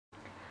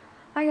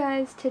Hi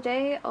guys,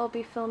 today I'll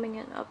be filming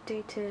an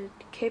updated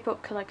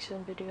K-pop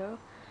collection video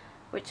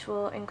which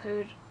will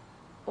include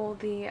all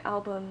the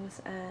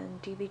albums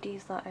and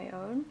DVDs that I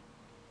own.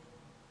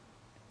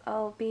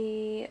 I'll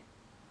be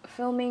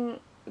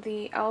filming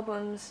the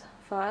albums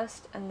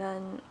first and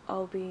then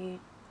I'll be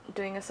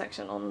doing a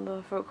section on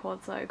the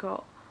vocals that I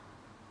got.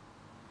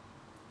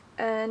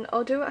 And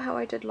I'll do it how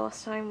I did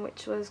last time,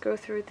 which was go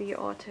through the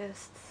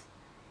artists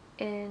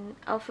in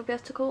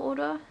alphabetical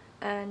order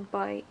and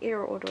by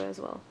era order as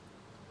well.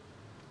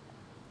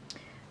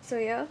 So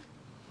yeah,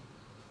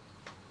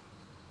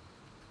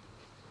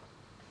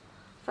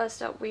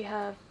 first up we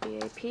have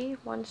VAP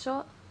One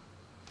Shot.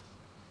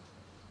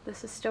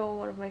 This is still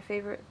one of my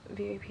favorite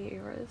VAP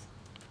eras.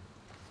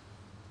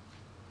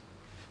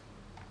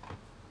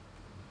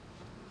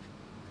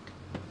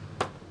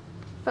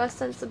 First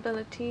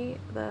Sensibility,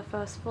 their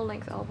first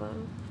full-length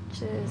album,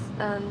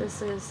 and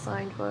this is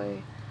signed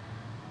by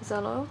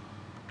Zello.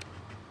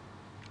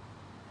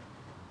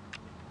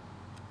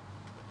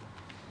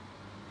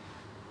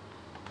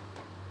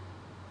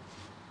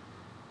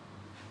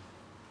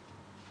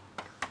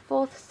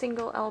 Fourth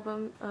single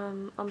album,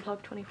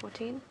 Unplugged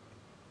 2014.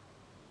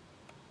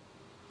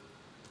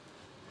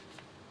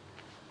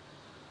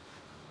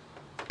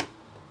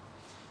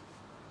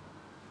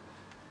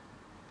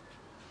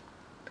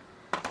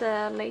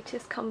 Their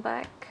latest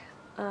comeback,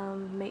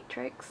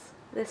 Matrix.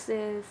 This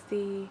is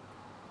the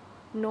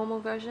normal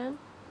version.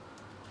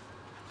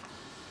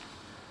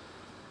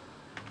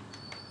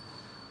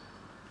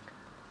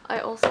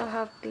 I also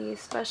have the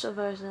special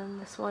version.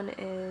 This one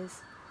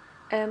is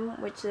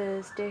M, which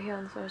is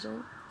Daehyun's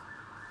version.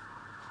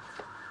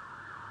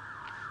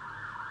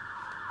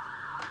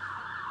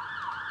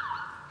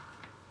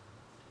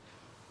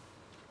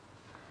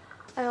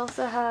 I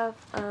also have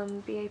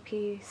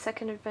BAP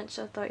Second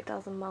Adventure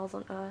 30,000 Miles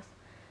on Earth,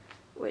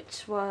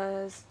 which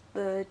was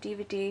the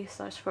DVD /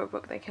 photo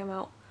that came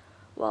out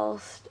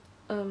whilst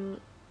LOE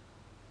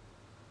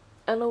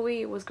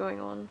was going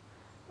on.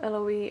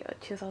 LOE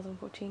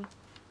 2014.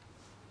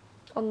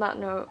 On that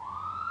note,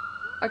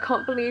 I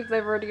can't believe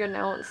they've already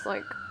announced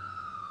like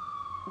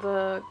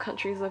the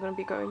countries they're going to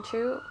be going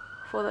to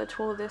for their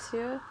tour this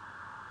year.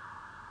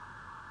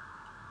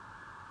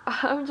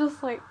 I'm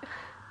just like,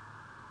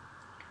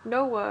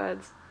 no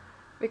words,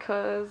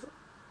 because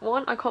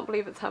one, I can't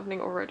believe it's happening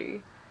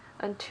already,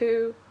 and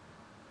two,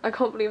 I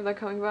can't believe they're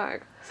coming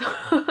back. So,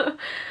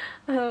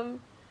 so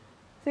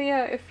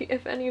yeah,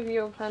 if any of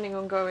you are planning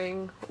on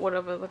going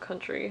whatever the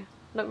country,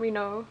 let me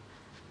know.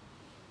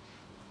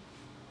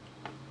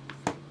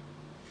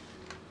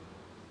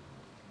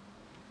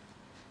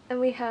 And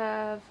we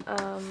have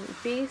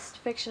Beast,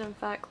 Fiction and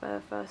Fact,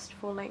 their first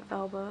full-length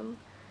album,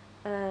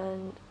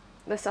 and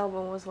this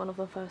album was one of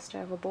the first I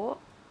ever bought.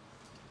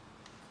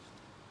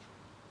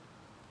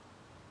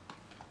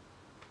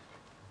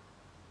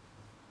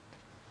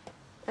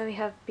 And we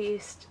have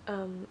Beast,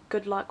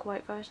 Good Luck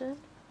White version.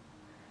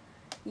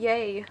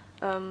 Yay!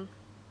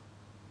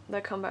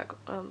 Their comeback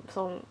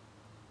song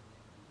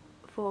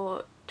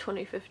for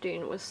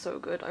 2015 was so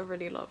good. I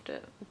really loved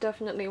it.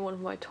 Definitely one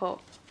of my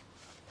top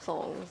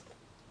songs.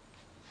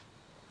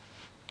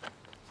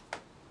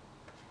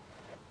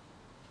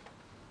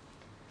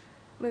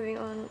 Moving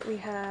on, we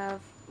have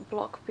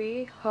Block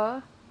B,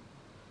 Her.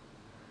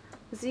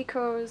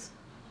 Zico's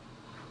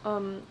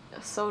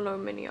solo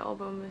mini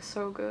album is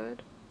so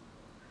good.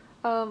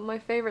 My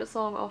favorite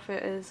song off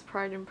it is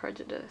Pride and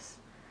Prejudice.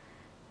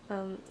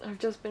 I've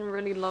just been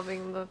really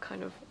loving the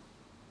kind of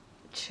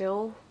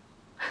chill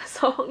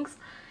songs.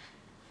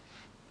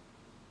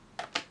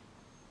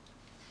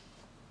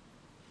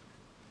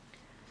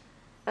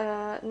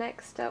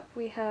 Next up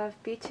we have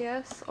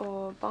BTS,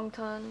 or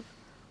Bangtan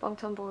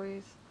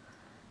Boys.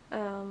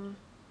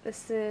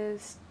 This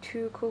is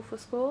Too Cool for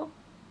School.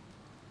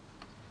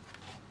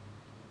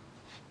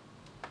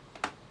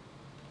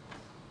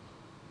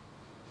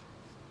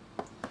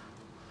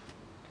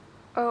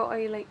 Oh, Are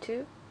You Late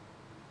Too?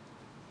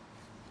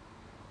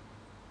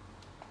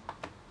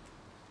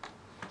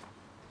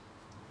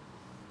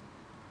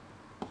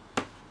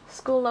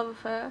 School Love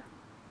Affair.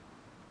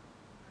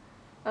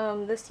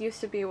 This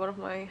used to be one of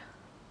my,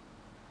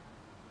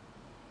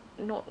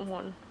 not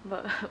one,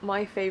 but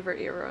my favorite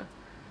era,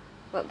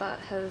 but that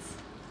has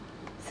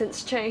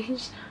since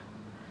changed.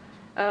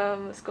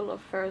 School Love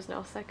Affair is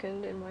now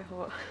second in my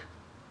heart.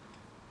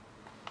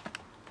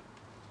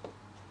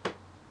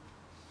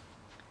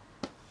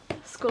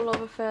 School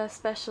Love Affair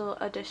Special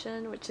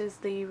Edition, which is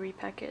the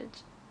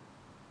repackage.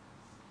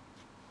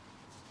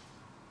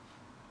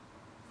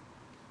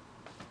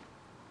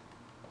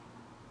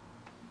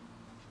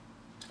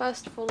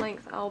 First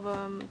full-length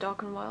album,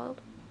 Dark and Wild.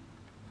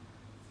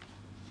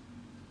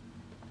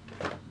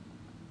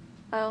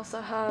 I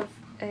also have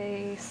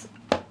a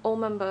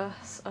all-member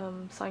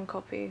signed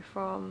copy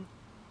from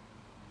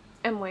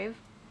M-Wave.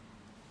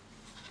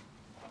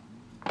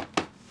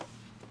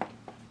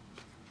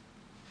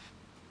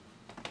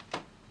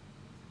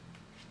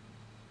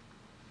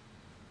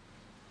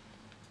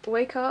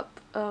 Wake Up,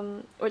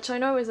 which I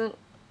know isn't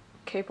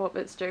K-pop,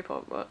 it's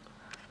J-pop, but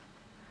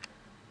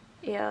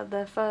yeah,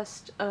 their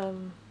first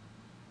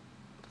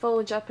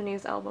full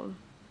Japanese album.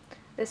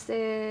 This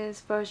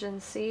is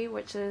version C,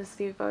 which is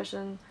the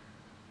version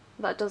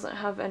that doesn't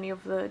have any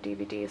of the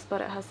DVDs,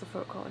 but it has the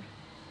folk card.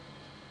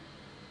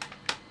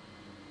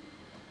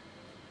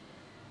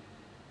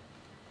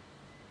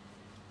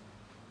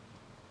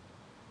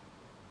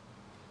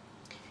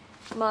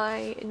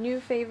 My new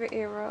favorite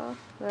era,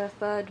 the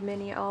third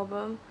mini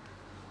album,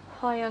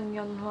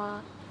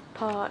 Hwayangyonhwa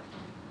Part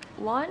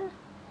 1,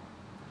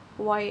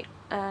 white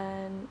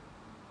and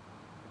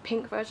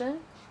pink version.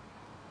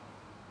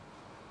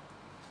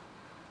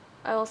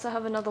 I also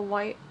have another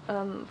white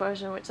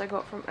version which I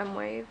got from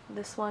M-Wave.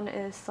 This one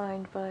is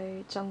signed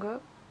by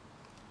Jungkook.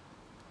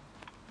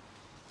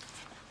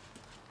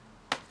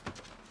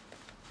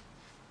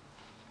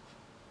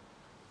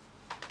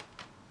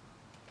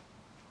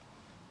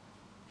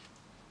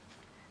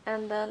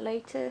 And the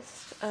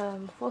latest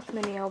fourth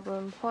mini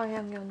album,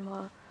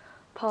 Hwayangyonhwa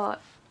Part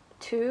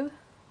 2,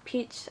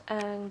 peach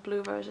and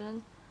blue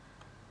version.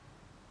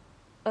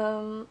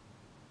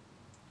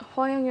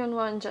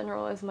 Hwayangyonhwa in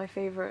general is my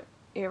favorite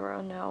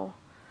era now,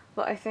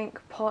 but I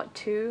think Part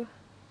 2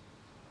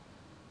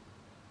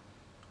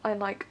 I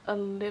like a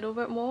little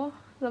bit more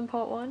than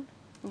Part 1,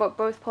 but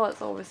both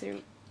parts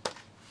obviously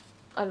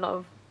I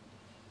love.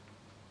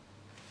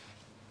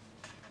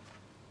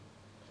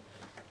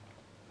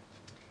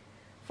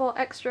 For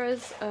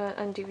extras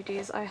and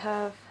DVDs, I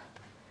have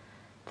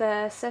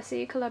their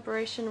Ceci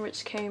collaboration,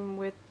 which came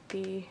with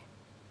the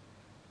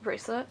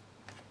bracelet.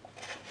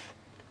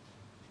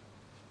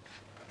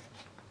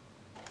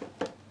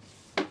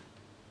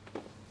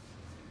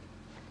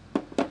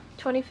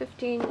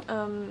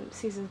 (2015)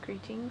 season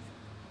greetings.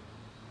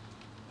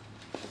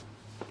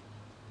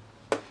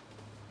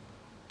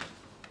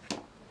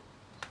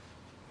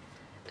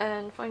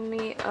 And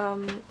finally,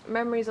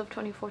 Memories of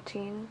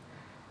 2014,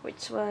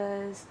 which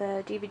was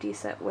the DVD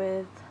set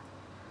with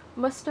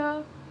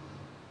Musta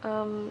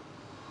and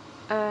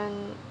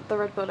the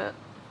Red Bullet.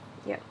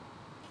 Yeah.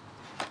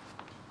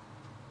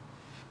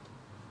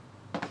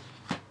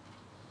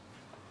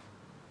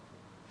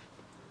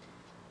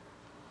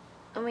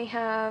 And we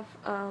have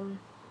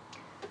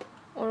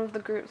one of the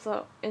groups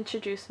that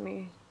introduced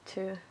me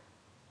to,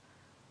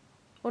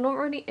 well, not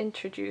really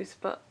introduced,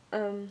 but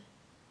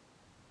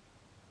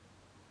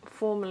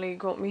formally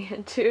got me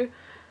into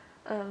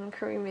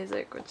Korean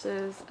music, which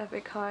is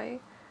Epic High.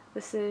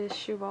 This is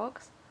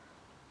Shoebox.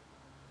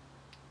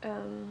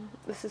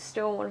 This is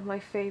still one of my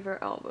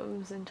favorite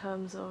albums in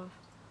terms of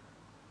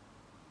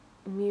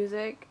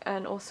music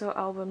and also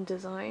album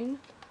design.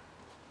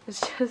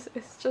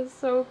 It's just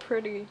so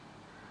pretty.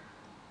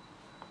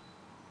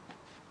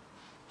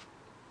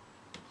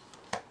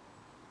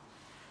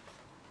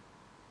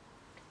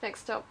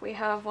 Next up we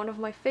have one of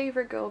my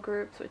favorite girl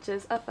groups, which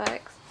is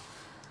FX.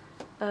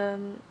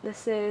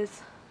 This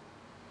is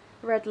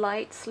Red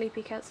Light,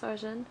 Sleepy Cats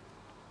version.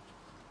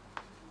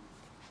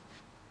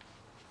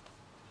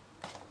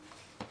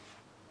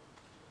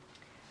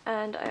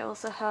 And I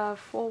also have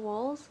Four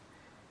Walls.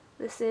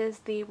 This is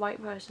the white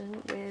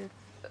version with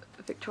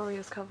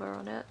Victoria's cover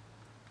on it.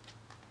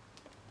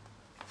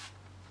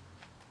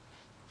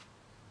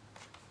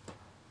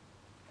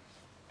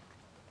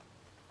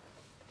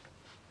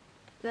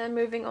 Then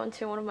moving on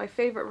to one of my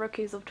favorite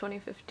rookies of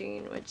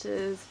 2015, which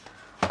is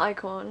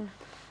Icon.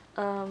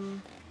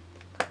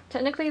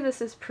 Technically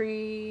this is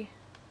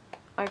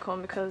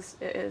pre-Icon because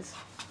it is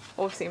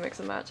obviously mix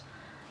and match.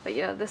 But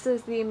yeah, this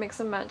is the mix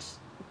and match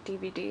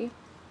DVD.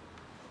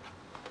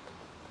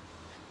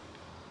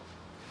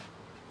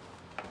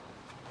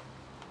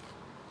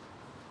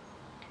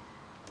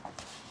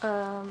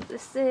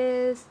 This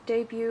is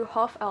debut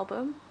half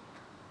album.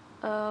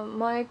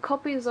 My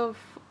copies of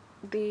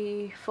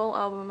the full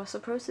album are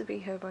supposed to be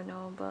here by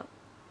now, but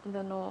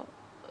they're not,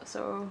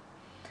 so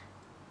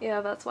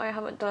yeah, that's why I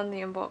haven't done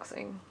the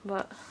unboxing.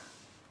 But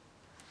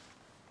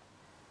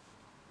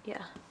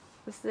yeah,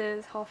 this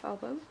is half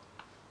album.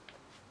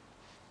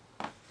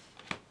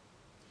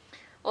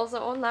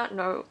 Also, on that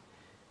note,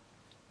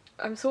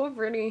 I'm sort of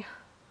really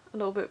a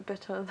little bit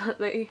bitter that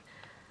they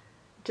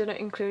didn't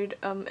include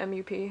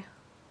MUP,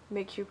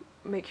 Make You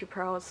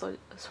Proud,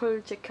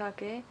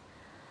 솔직하게,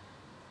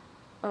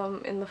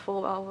 in the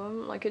full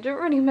album. Like, it didn't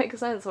really make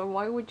sense, or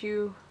why would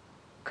you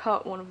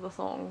cut one of the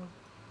songs?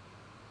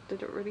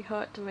 Did it really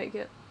hurt to make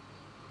it?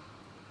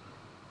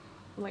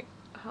 Like,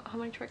 how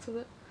many tracks was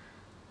it?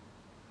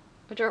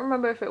 I don't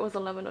remember if it was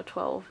 11 or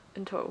 12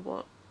 in total,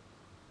 but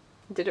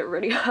did it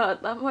really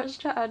hurt that much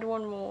to add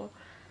one more?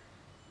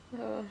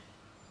 But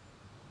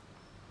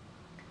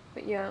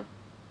yeah.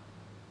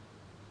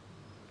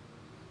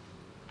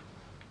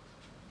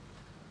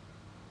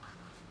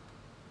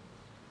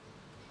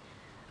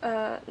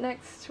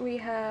 Next we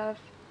have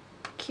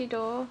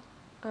Kido,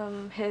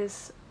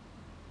 his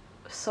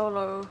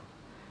solo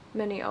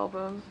mini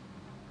album.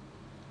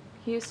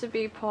 He used to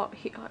be part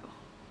he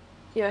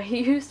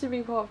used to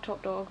be part of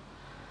Top Dog.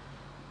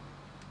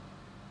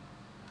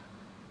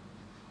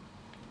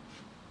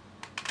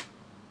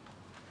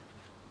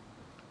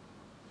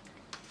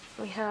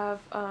 We have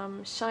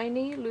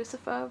Shiny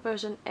Lucifer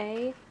version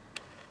A,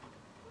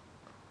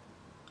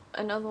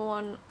 another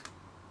one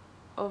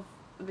of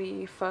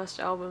the first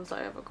albums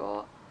I ever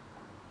got.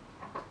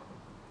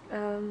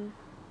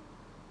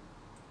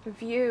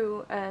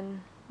 View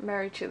and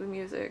Married to the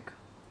Music,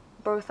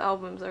 both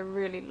albums I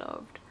really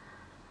loved.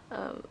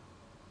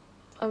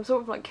 I'm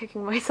sort of like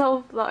kicking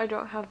myself that I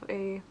don't have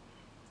a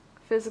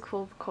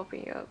physical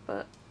copy yet,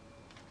 but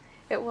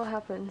it will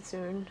happen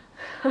soon.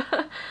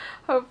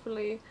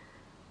 Hopefully.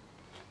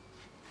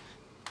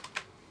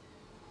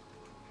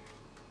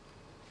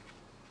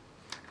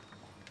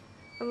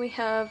 And we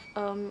have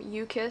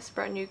U-Kiss,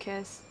 Brand New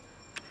Kiss.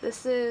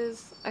 This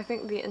is, I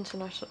think, the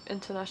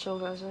international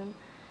version,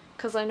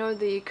 because I know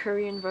the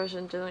Korean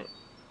version didn't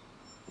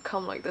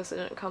come like this, it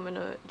didn't come in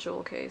a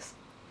jewel case.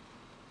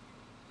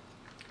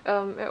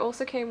 It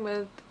also came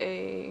with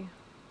a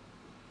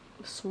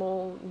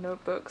small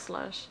notebook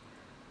slash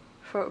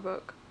photo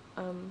book,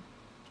 and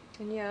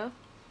yeah.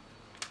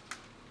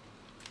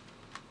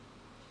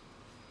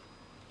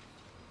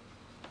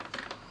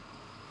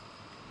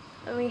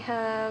 And we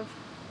have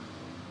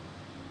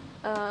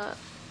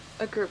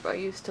a group I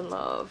used to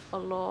love a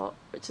lot,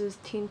 which is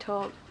Teen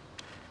Top.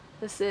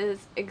 This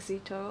is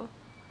Exito.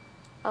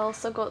 I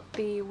also got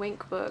the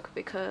Wink book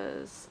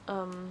because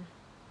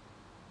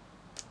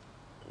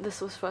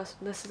this is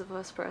the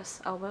first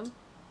press album.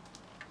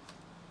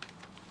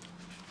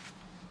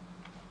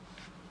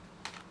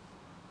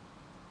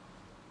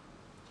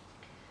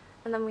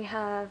 And then we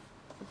have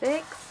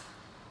VIX,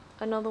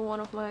 another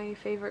one of my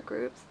favorite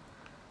groups.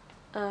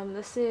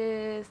 This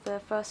is their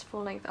first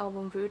full-length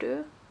album,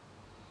 Voodoo.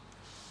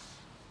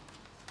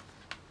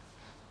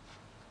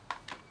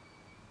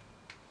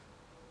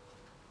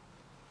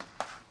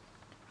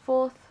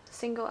 Fourth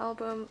single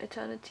album,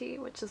 Eternity,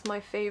 which is my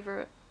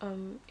favorite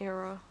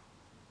era.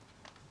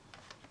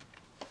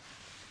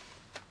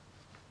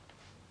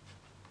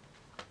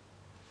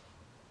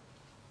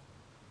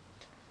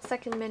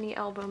 Second mini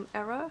album,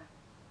 Era.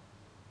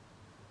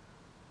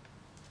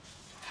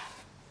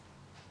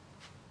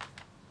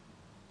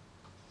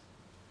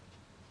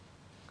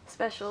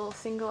 Special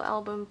single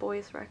album,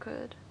 Boys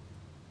Record.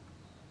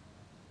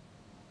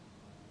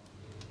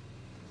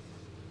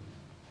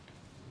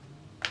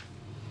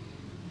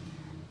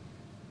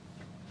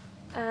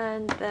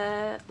 And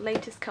their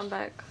latest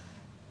comeback,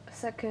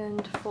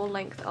 second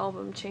full-length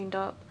album, Chained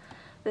Up.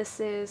 This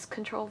is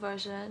Control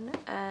version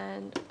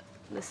and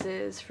this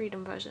is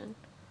Freedom version.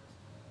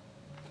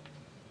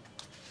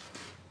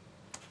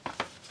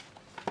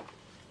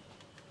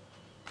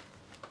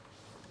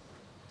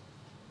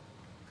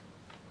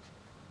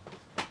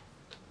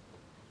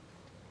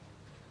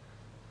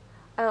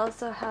 I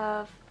also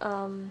have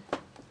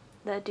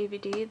their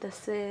DVD.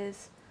 This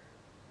is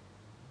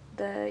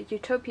the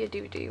Utopia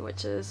DVD,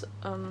 which is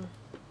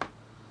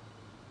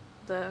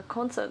the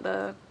concert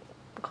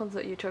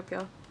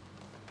Utopia.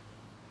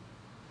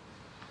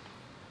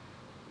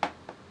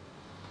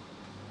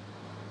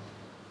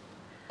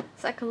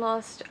 Second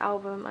last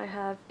album I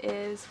have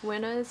is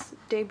Winner's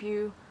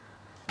debut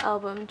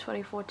album,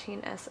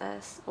 2014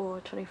 SS, or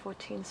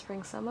 2014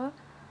 Spring Summer.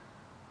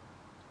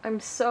 I'm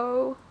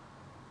so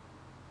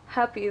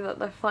happy that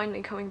they're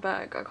finally coming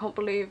back. I can't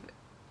believe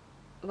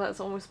that's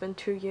almost been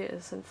 2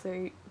 years since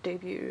they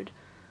debuted,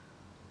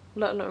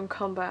 let alone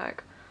come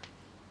back.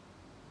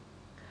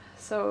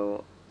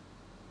 So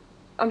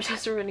I'm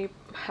just really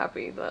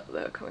happy that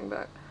they're coming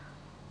back.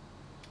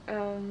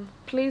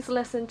 Please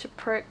listen to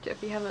Pricked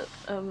if you haven't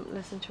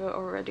listened to it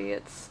already.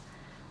 It's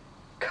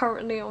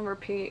currently on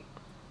repeat.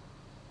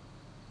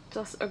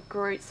 Just a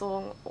great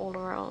song all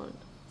around.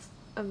 It's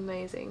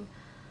amazing.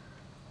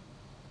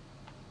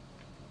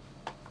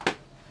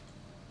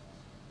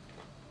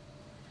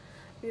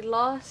 The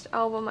last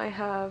album I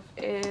have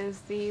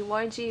is the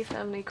YG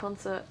Family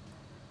Concert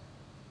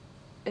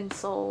in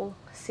Seoul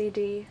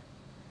CD.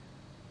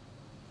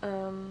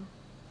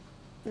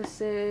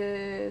 This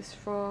is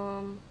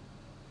from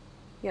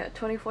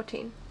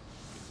 2014.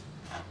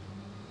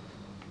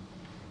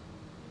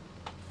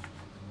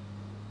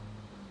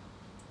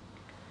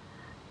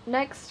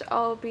 Next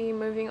I'll be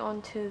moving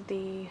on to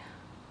the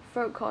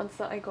folk cards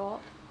that I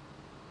got.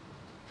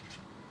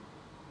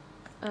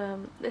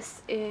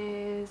 This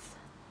is,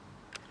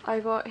 I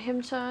got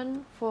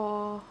Himchan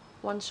for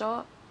One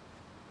Shot.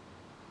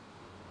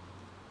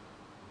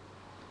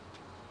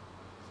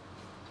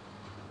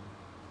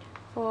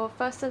 For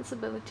First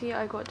Sensibility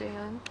I got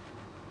Daehan.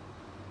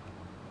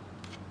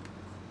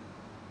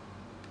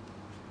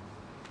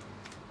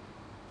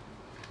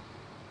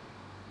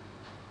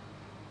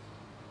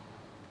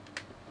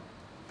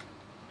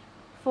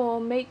 For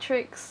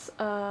Matrix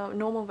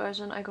normal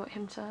version I got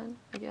Himchan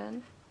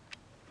again.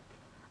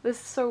 This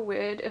is so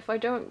weird. If I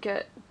don't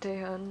get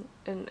Daehan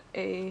in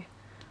a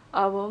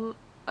album,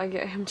 I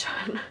get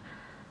Himchan.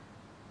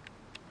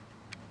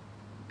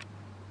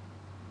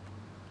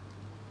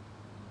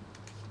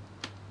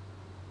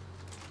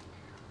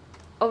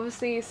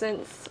 Obviously,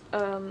 since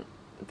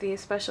the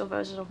special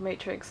version of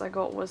Matrix I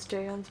got was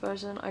Daehan's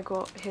version, I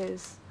got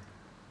his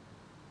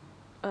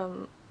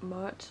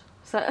merch.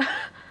 So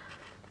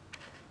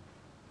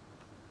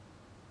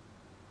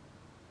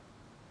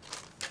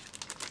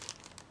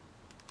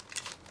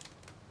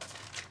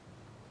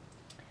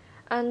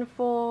and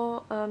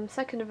for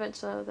Second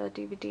Adventure, the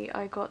DVD,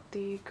 I got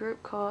the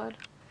group card.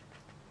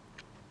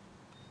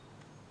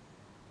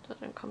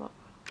 Doesn't come up.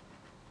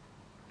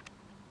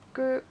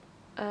 Group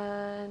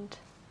and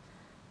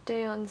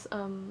Daeyeon's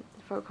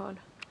photo card.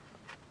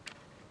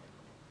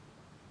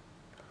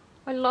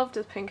 I love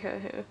this pink hair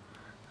here.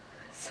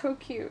 So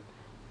cute.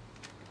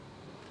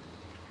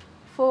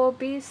 For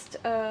Beast,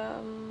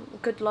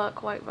 Good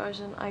Luck white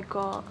version, I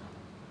got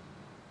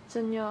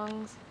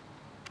Jinyoung's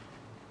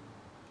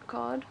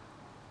card.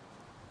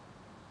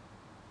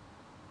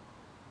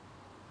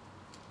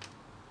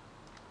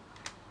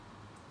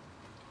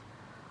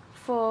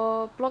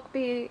 For Block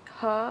B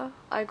Her,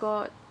 I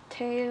got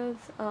Tae's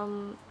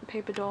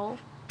paper doll.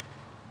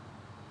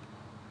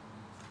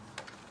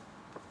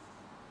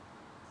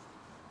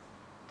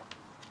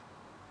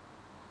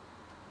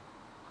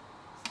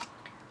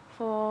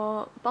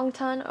 For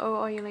Bangtan Oh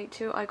Are You Late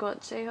Too, I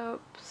got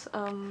J-Hope's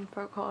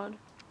pro card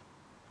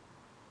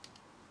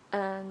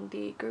and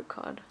the group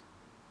card.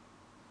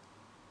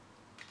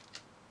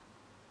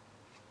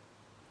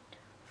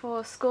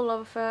 For School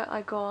Love Affair,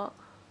 I got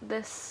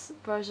this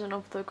version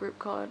of the group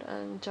card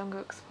and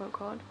Jungkook's pro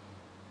card.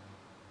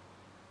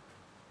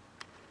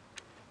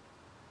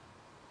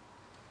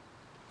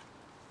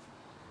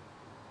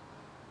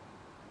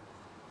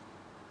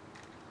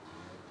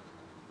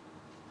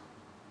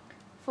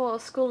 For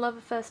School Love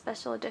Affair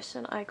Special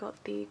Edition, I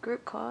got the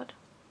group card.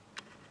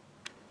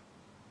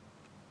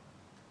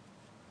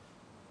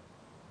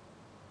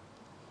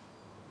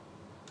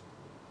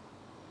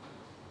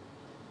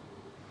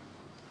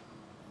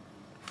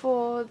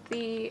 For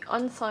the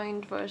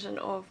unsigned version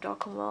of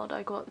Dark and Wild,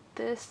 I got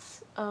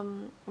this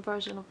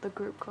version of the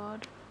group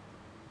card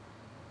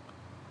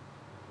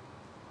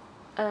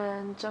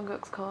and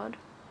Jungkook's card.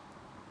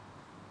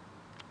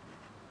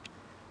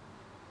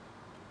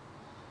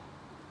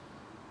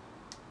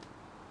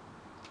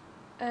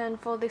 And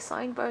for the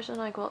signed version,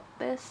 I got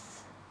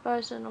this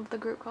version of the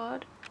group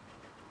card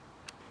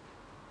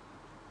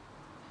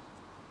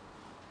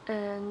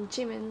and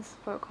Jimin's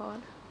photo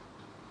card.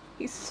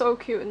 He's so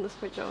cute in this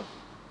picture.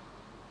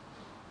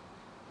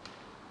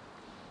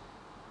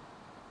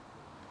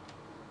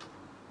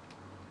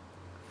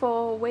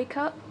 For Wake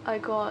Up, I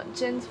got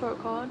Jin's photo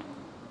card.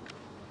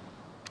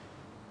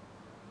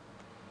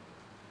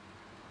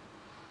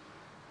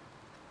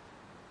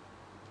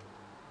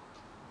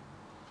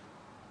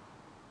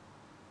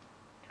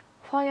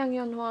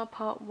 Hwayoungyeonhwa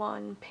Part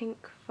 1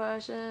 pink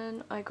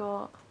version, I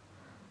got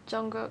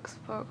Jungkook's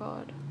photo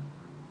card.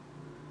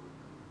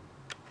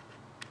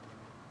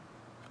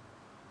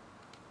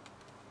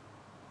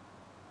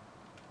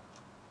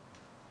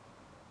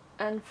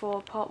 And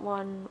for Part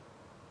 1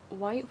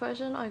 white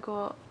version, I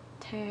got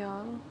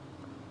Taehyung,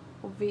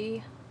 or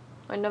V.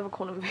 I never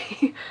call him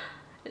V.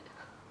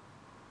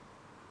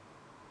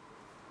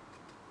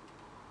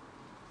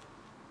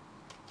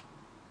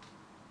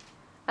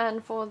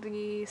 And for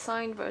the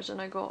signed version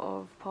I got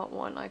of Part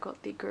 1, I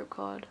got the group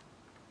card.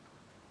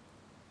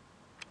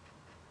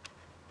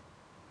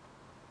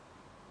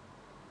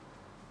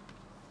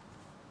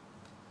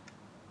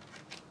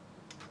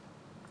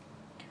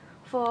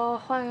 For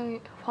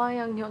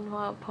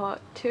Hwayoungyeonhwa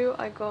Part 2,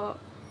 I got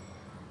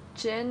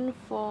Jin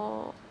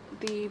for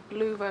the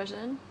blue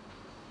version.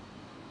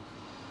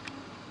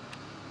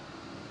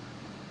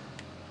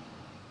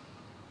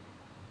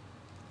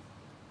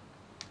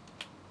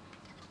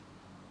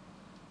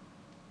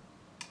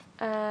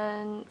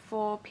 And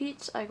for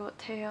Peach, I got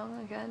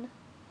Taehyung again.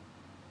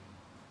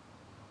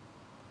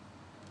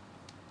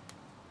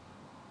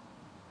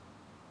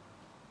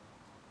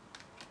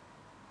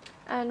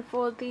 And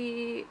for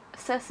the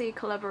Ceci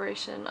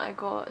collaboration, I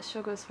got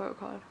Sugar's photo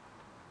card.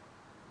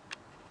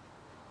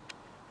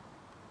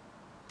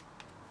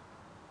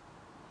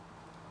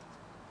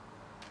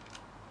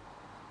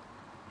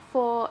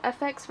 For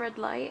FX Red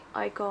Light,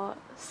 I got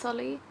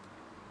Sully.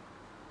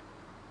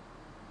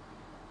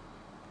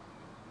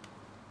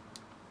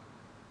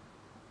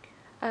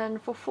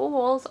 And for Four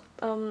Walls,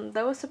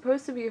 there was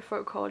supposed to be a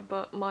photo card,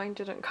 but mine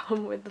didn't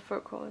come with the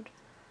photo card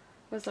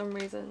for some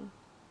reason.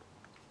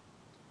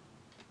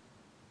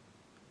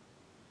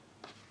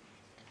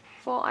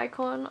 For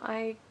Icon,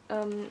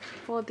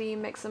 for the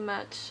Mix and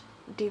Match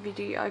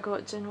DVD, I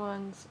got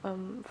Jinhwan's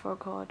photo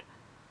card.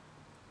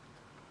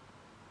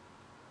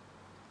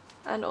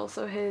 And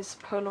also his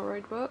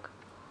Polaroid book.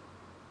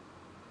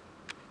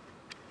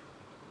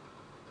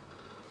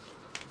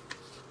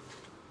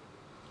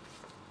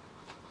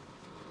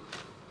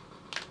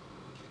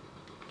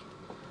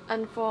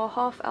 And for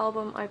half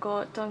album, I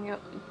got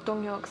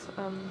Donghyuk's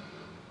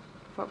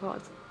photo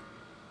cards.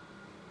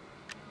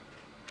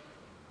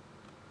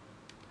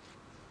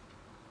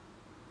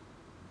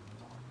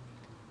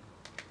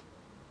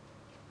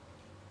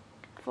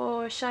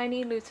 For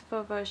Shiny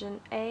Lucifer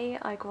version A,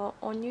 I got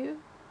Onyu.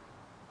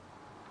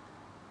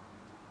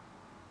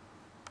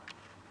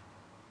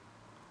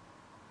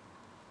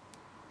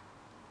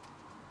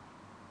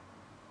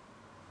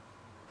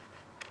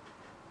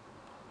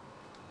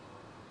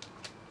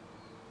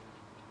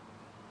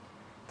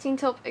 Teen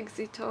Top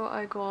Exito,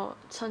 I got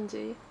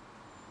Chanji.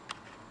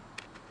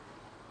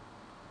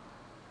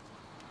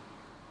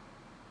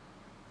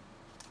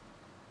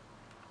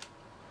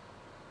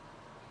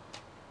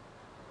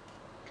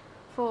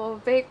 For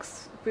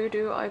Vic's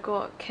Voodoo, I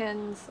got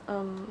Ken's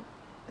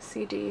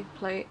CD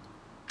plate.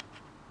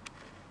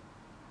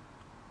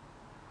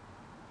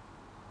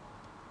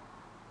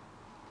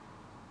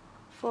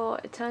 For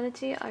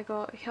Eternity, I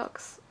got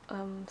Hyuk's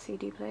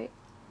CD plate.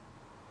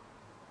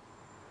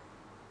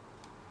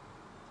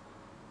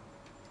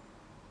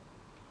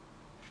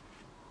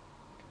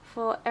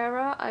 For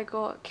Era, I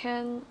got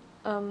Ken's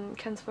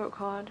vote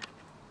card,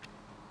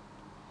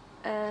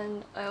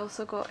 and I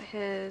also got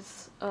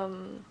his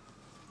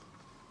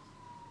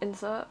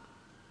insert.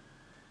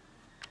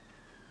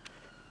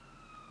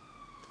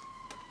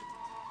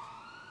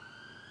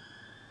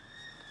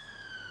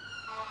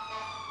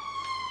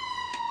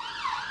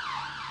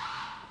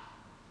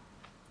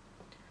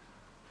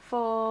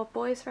 For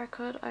Boys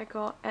Record, I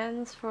got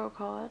N's vote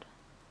card.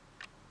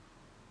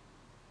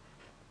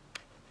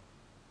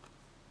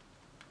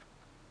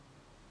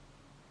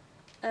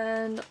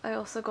 And I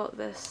also got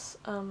this,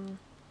 I'm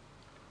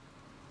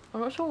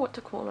not sure what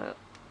to call it.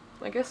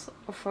 I guess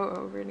a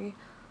photo, really.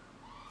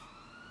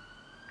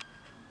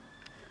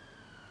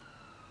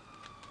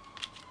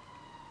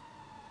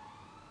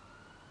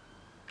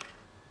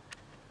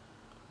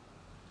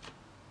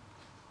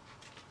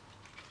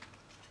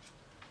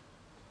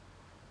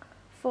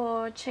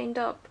 For Chained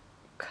Up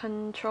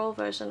Control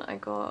version, I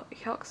got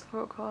Hyuk's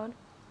vote card.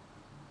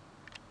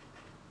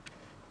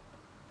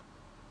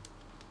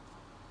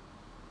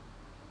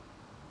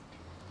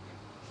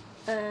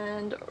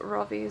 And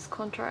Ravi's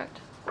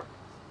contract.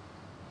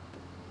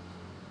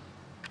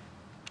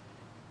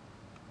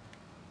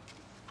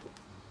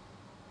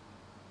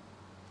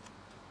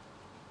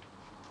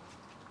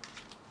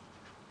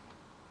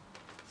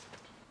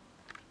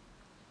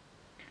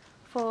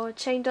 For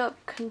Chained Up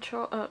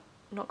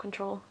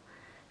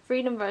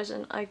Freedom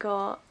version, I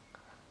got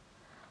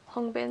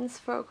Hongbin's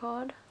vote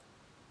card.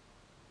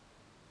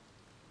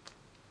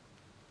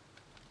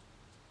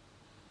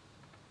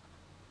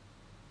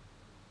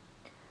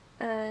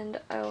 And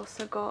I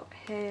also got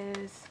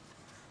his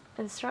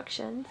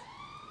instructions.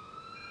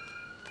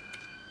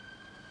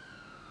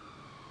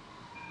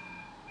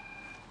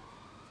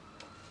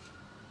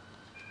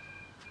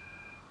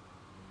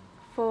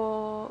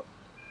 For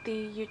the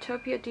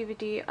Utopia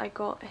DVD, I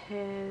got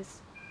his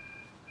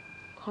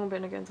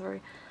Hongbin's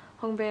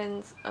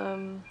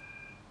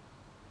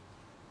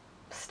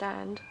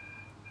stand.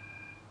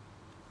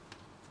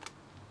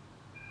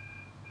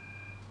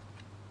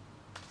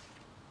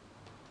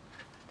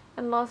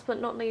 And last but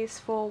not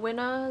least, for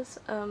Winner's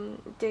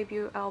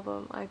debut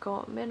album, I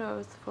got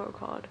Minho's photo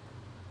card.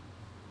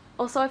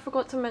 Also, I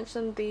forgot to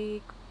mention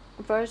the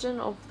version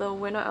of the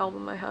Winner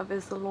album I have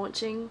is the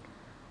launching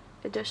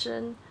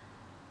edition,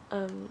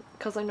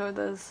 because I know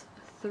there's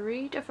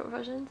 3 different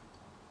versions.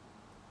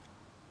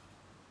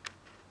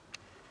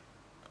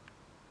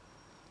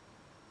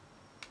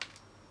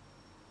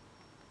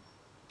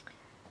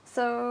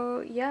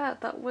 So yeah,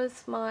 that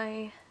was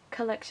my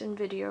collection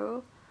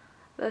video.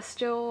 There's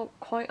still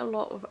quite a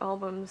lot of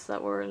albums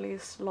that were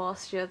released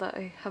last year that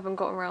I haven't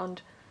got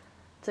around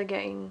to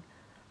getting.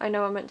 I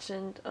know I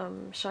mentioned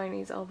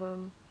SHINee's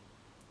album.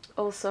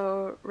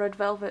 Also Red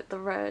Velvet, The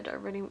Red, I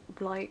really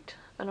liked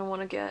and I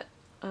want to get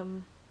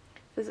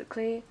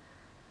physically.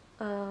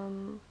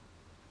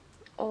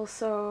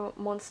 Also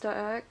Monster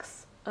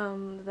X,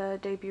 their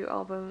debut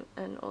album,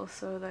 and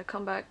also their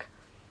comeback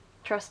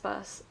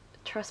Trespass,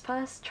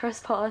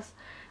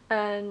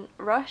 and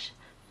Rush.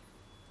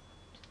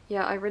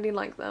 Yeah, I really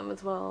like them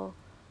as well,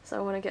 so I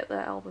want to get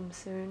their album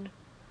soon.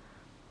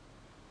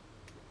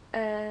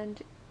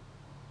 And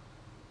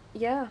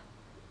yeah,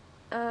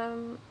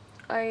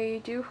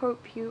 I do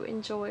hope you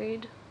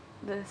enjoyed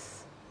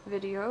this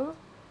video.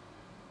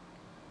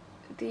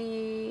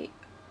 The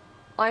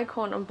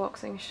icon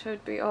unboxing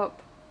should be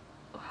up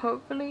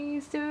hopefully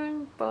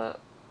soon,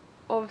 but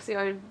obviously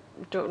I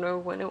don't know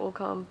when it will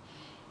come.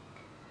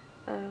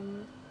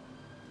 Come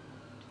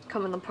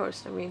in the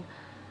post, I mean.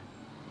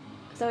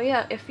 So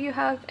yeah, if you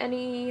have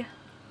any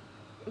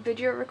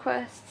video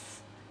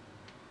requests,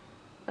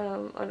 I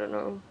don't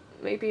know,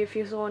 maybe if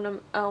you saw an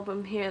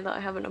album here that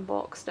I haven't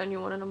unboxed and you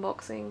want an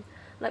unboxing,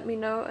 let me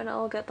know and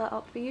I'll get that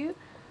up for you.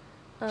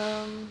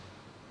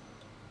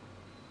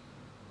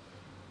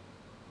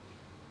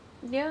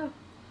 Yeah,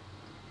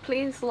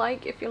 please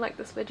like if you like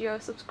this video,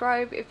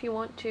 subscribe if you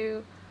want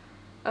to.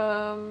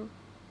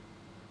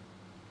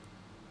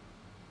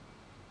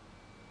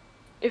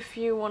 If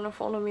you want to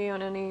follow me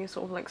on any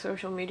sort of like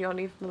social media, I'll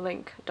leave the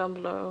link down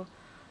below.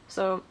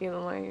 So either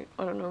my,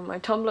 I don't know, my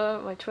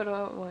Tumblr, my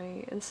Twitter,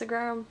 my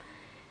Instagram.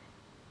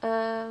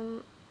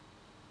 And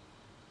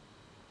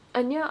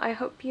yeah, I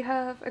hope you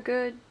have a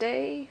good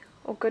day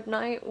or good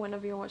night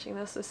whenever you're watching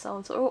this. This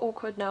sounds so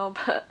awkward now,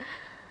 but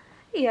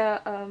yeah,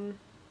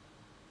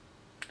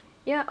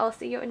 yeah, I'll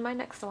see you in my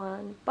next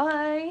one.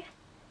 Bye!